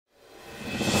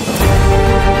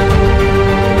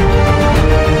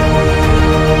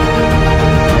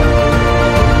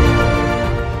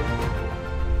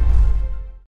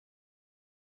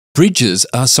Bridges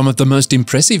are some of the most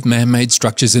impressive man-made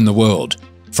structures in the world.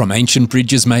 From ancient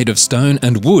bridges made of stone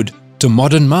and wood to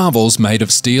modern marvels made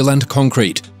of steel and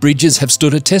concrete, bridges have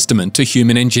stood a testament to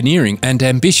human engineering and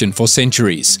ambition for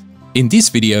centuries. In this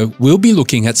video, we'll be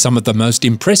looking at some of the most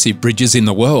impressive bridges in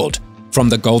the world. From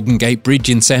the Golden Gate Bridge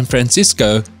in San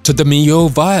Francisco to the Millau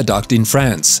Viaduct in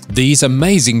France, these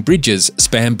amazing bridges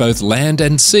span both land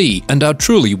and sea and are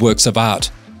truly works of art.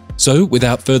 So,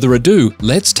 without further ado,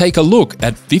 let's take a look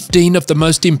at 15 of the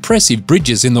most impressive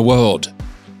bridges in the world.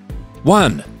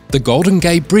 1. The Golden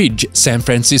Gate Bridge, San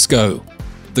Francisco.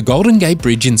 The Golden Gate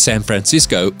Bridge in San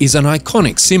Francisco is an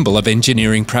iconic symbol of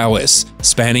engineering prowess.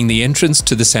 Spanning the entrance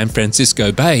to the San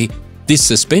Francisco Bay, this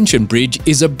suspension bridge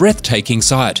is a breathtaking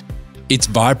sight. Its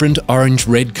vibrant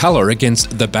orange-red color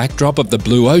against the backdrop of the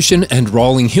blue ocean and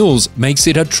rolling hills makes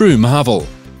it a true marvel.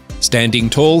 Standing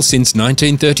tall since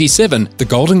 1937, the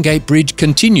Golden Gate Bridge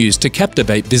continues to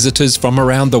captivate visitors from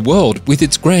around the world with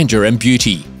its grandeur and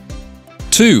beauty.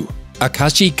 2.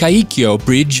 Akashi Kaikyo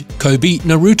Bridge, Kobe,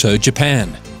 Naruto,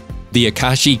 Japan. The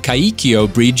Akashi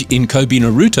Kaikyo Bridge in Kobe,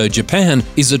 Naruto, Japan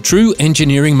is a true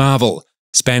engineering marvel.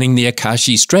 Spanning the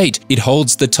Akashi Strait, it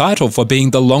holds the title for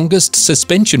being the longest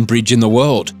suspension bridge in the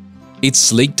world. Its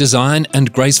sleek design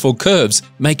and graceful curves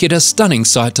make it a stunning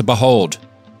sight to behold.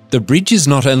 The bridge is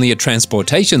not only a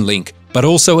transportation link, but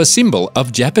also a symbol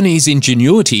of Japanese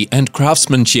ingenuity and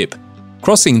craftsmanship.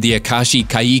 Crossing the Akashi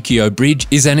Kaikyo Bridge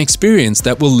is an experience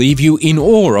that will leave you in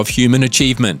awe of human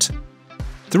achievement.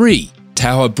 3.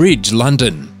 Tower Bridge,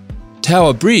 London.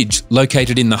 Tower Bridge,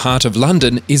 located in the heart of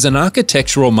London, is an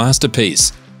architectural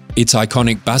masterpiece. Its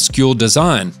iconic bascule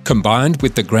design, combined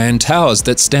with the grand towers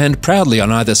that stand proudly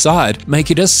on either side,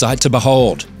 make it a sight to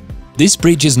behold. This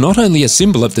bridge is not only a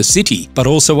symbol of the city, but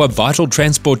also a vital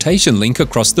transportation link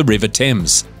across the River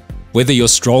Thames. Whether you're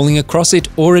strolling across it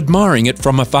or admiring it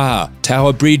from afar,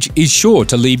 Tower Bridge is sure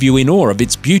to leave you in awe of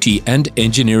its beauty and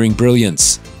engineering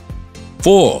brilliance.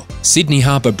 4. Sydney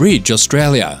Harbour Bridge,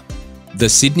 Australia. The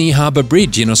Sydney Harbour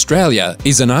Bridge in Australia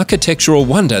is an architectural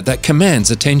wonder that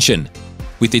commands attention.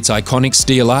 With its iconic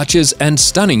steel arches and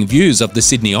stunning views of the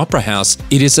Sydney Opera House,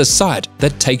 it is a sight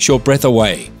that takes your breath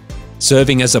away.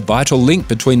 Serving as a vital link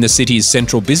between the city's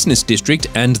central business district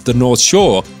and the North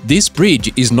Shore, this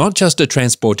bridge is not just a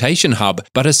transportation hub,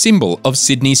 but a symbol of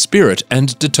Sydney's spirit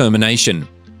and determination.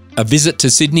 A visit to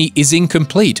Sydney is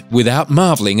incomplete without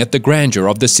marvelling at the grandeur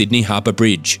of the Sydney Harbour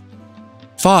Bridge.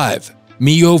 5.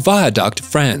 Millau Viaduct,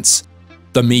 France.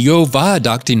 The Millau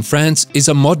Viaduct in France is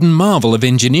a modern marvel of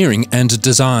engineering and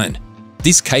design.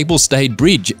 This cable-stayed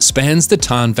bridge spans the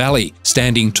Tarn Valley,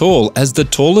 standing tall as the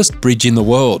tallest bridge in the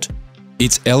world.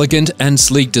 Its elegant and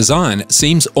sleek design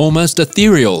seems almost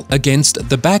ethereal against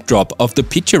the backdrop of the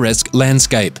picturesque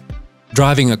landscape.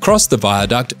 Driving across the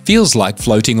viaduct feels like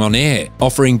floating on air,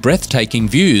 offering breathtaking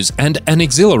views and an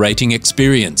exhilarating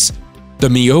experience. The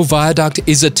Millau Viaduct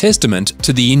is a testament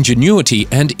to the ingenuity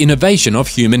and innovation of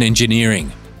human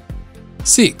engineering.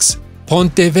 6.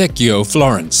 Ponte Vecchio,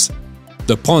 Florence.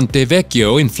 The Ponte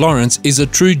Vecchio in Florence is a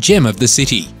true gem of the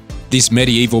city. This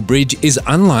medieval bridge is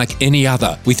unlike any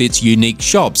other, with its unique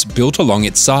shops built along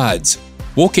its sides.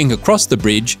 Walking across the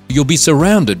bridge, you'll be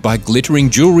surrounded by glittering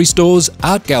jewelry stores,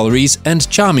 art galleries, and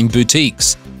charming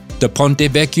boutiques. The Ponte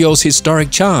Vecchio's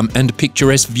historic charm and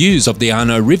picturesque views of the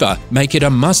Arno River make it a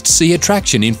must-see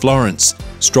attraction in Florence.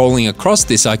 Strolling across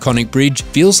this iconic bridge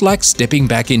feels like stepping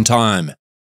back in time.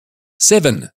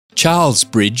 7. Charles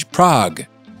Bridge, Prague.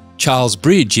 Charles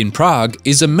Bridge in Prague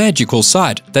is a magical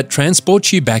sight that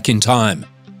transports you back in time.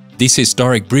 This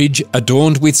historic bridge,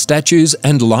 adorned with statues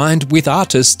and lined with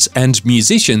artists and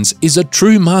musicians, is a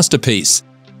true masterpiece.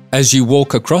 As you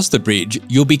walk across the bridge,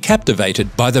 you'll be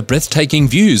captivated by the breathtaking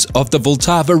views of the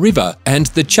Vltava River and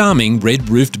the charming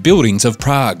red-roofed buildings of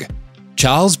Prague.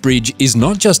 Charles Bridge is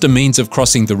not just a means of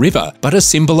crossing the river, but a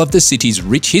symbol of the city's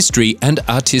rich history and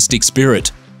artistic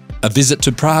spirit. A visit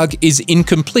to Prague is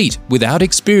incomplete without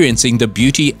experiencing the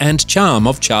beauty and charm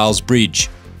of Charles Bridge.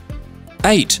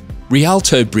 8.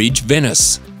 Rialto Bridge,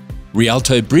 Venice.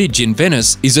 Rialto Bridge in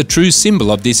Venice is a true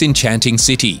symbol of this enchanting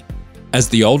city. As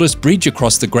the oldest bridge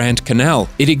across the Grand Canal,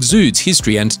 it exudes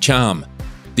history and charm.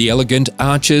 The elegant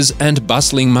arches and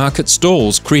bustling market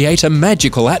stalls create a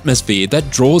magical atmosphere that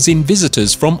draws in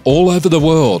visitors from all over the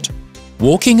world.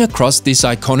 Walking across this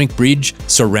iconic bridge,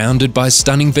 surrounded by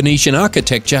stunning Venetian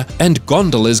architecture and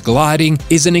gondolas gliding,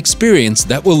 is an experience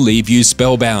that will leave you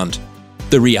spellbound.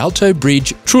 The Rialto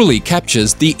Bridge truly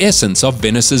captures the essence of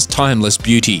Venice's timeless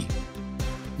beauty.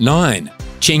 9.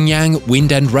 Shenyang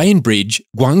Wind and Rain Bridge,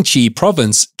 Guangxi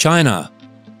Province, China.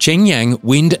 Shenyang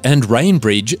Wind and Rain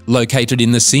Bridge, located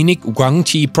in the scenic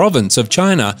Guangxi province of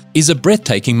China, is a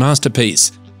breathtaking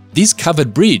masterpiece. This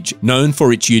covered bridge, known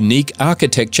for its unique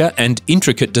architecture and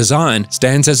intricate design,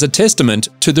 stands as a testament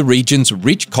to the region's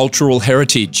rich cultural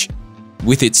heritage.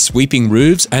 With its sweeping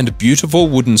roofs and beautiful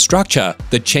wooden structure,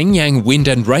 the Shenyang Wind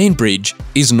and Rain Bridge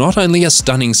is not only a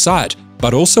stunning sight,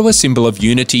 but also a symbol of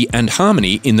unity and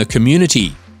harmony in the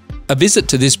community. A visit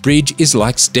to this bridge is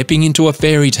like stepping into a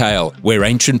fairy tale, where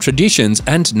ancient traditions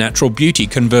and natural beauty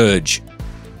converge.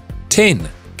 10.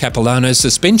 Capilano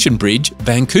Suspension Bridge,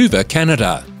 Vancouver,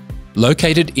 Canada.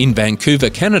 Located in Vancouver,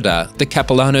 Canada, the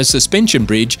Capilano Suspension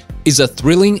Bridge is a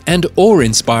thrilling and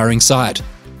awe-inspiring sight.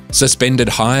 Suspended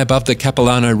high above the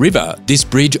Capilano River, this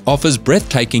bridge offers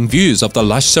breathtaking views of the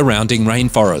lush surrounding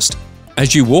rainforest.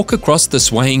 As you walk across the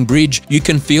swaying bridge, you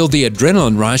can feel the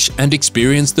adrenaline rush and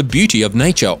experience the beauty of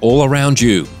nature all around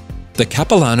you. The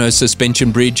Capilano Suspension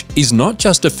Bridge is not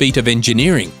just a feat of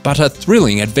engineering, but a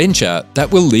thrilling adventure that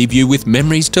will leave you with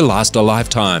memories to last a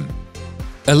lifetime.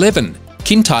 11.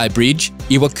 Kintai Bridge,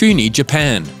 Iwakuni,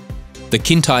 Japan. The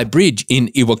Kintai Bridge in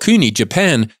Iwakuni,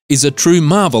 Japan is a true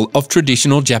marvel of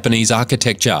traditional Japanese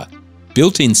architecture.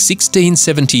 Built in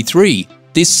 1673,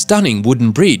 this stunning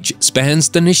wooden bridge spans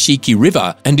the Nishiki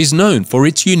River and is known for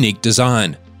its unique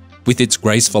design. With its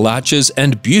graceful arches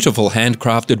and beautiful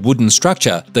handcrafted wooden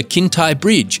structure, the Kintai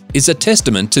Bridge is a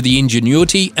testament to the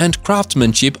ingenuity and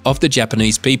craftsmanship of the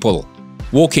Japanese people.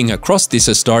 Walking across this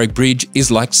historic bridge is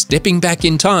like stepping back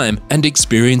in time and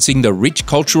experiencing the rich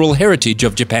cultural heritage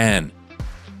of Japan.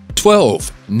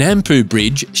 12. Nampu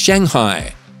Bridge,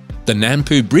 Shanghai. The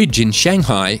Nampu Bridge in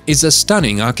Shanghai is a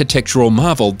stunning architectural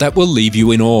marvel that will leave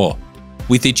you in awe.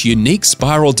 With its unique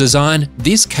spiral design,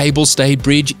 this cable-stayed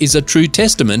bridge is a true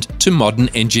testament to modern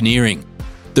engineering.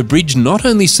 The bridge not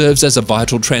only serves as a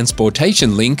vital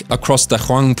transportation link across the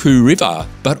Huangpu River,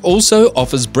 but also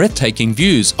offers breathtaking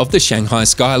views of the Shanghai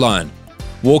skyline.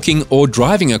 Walking or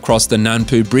driving across the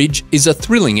Nampu Bridge is a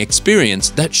thrilling experience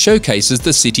that showcases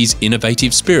the city's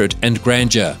innovative spirit and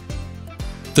grandeur.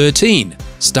 13.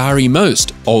 Stari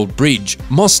Most, Old Bridge,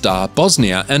 Mostar,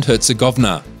 Bosnia and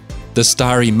Herzegovina. The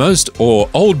Stari Most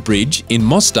or Old Bridge in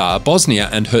Mostar, Bosnia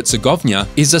and Herzegovina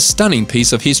is a stunning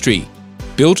piece of history.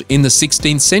 Built in the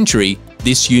 16th century,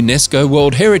 this UNESCO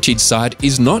World Heritage Site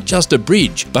is not just a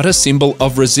bridge, but a symbol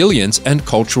of resilience and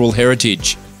cultural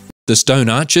heritage. The stone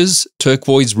arches,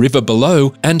 turquoise river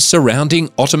below, and surrounding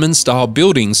Ottoman-style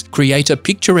buildings create a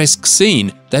picturesque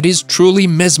scene that is truly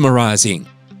mesmerizing.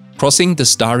 Crossing the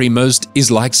Stari Most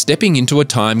is like stepping into a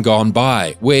time gone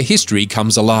by, where history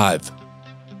comes alive.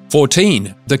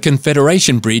 14. The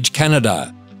Confederation Bridge,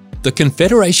 Canada. The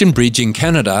Confederation Bridge in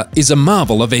Canada is a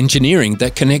marvel of engineering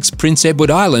that connects Prince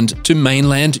Edward Island to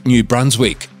mainland New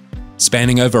Brunswick.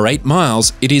 Spanning over 8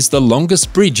 miles, it is the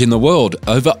longest bridge in the world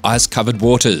over ice-covered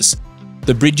waters.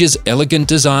 The bridge's elegant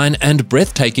design and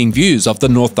breathtaking views of the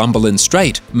Northumberland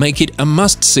Strait make it a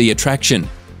must-see attraction.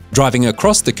 Driving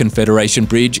across the Confederation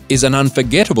Bridge is an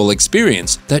unforgettable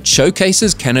experience that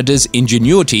showcases Canada's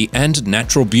ingenuity and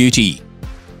natural beauty.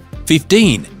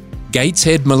 15.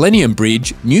 Gateshead Millennium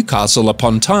Bridge, Newcastle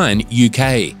upon Tyne,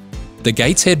 UK. The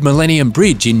Gateshead Millennium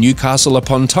Bridge in Newcastle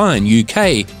upon Tyne,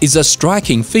 UK is a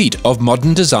striking feat of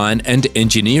modern design and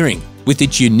engineering. With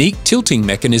its unique tilting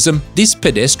mechanism, this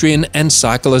pedestrian and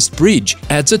cyclist bridge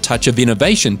adds a touch of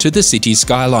innovation to the city's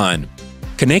skyline.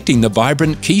 Connecting the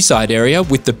vibrant quayside area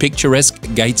with the picturesque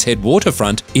Gateshead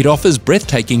waterfront, it offers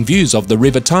breathtaking views of the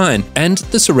River Tyne and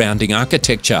the surrounding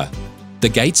architecture. The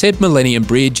Gateshead Millennium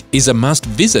Bridge is a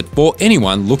must-visit for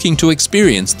anyone looking to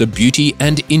experience the beauty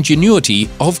and ingenuity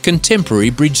of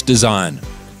contemporary bridge design.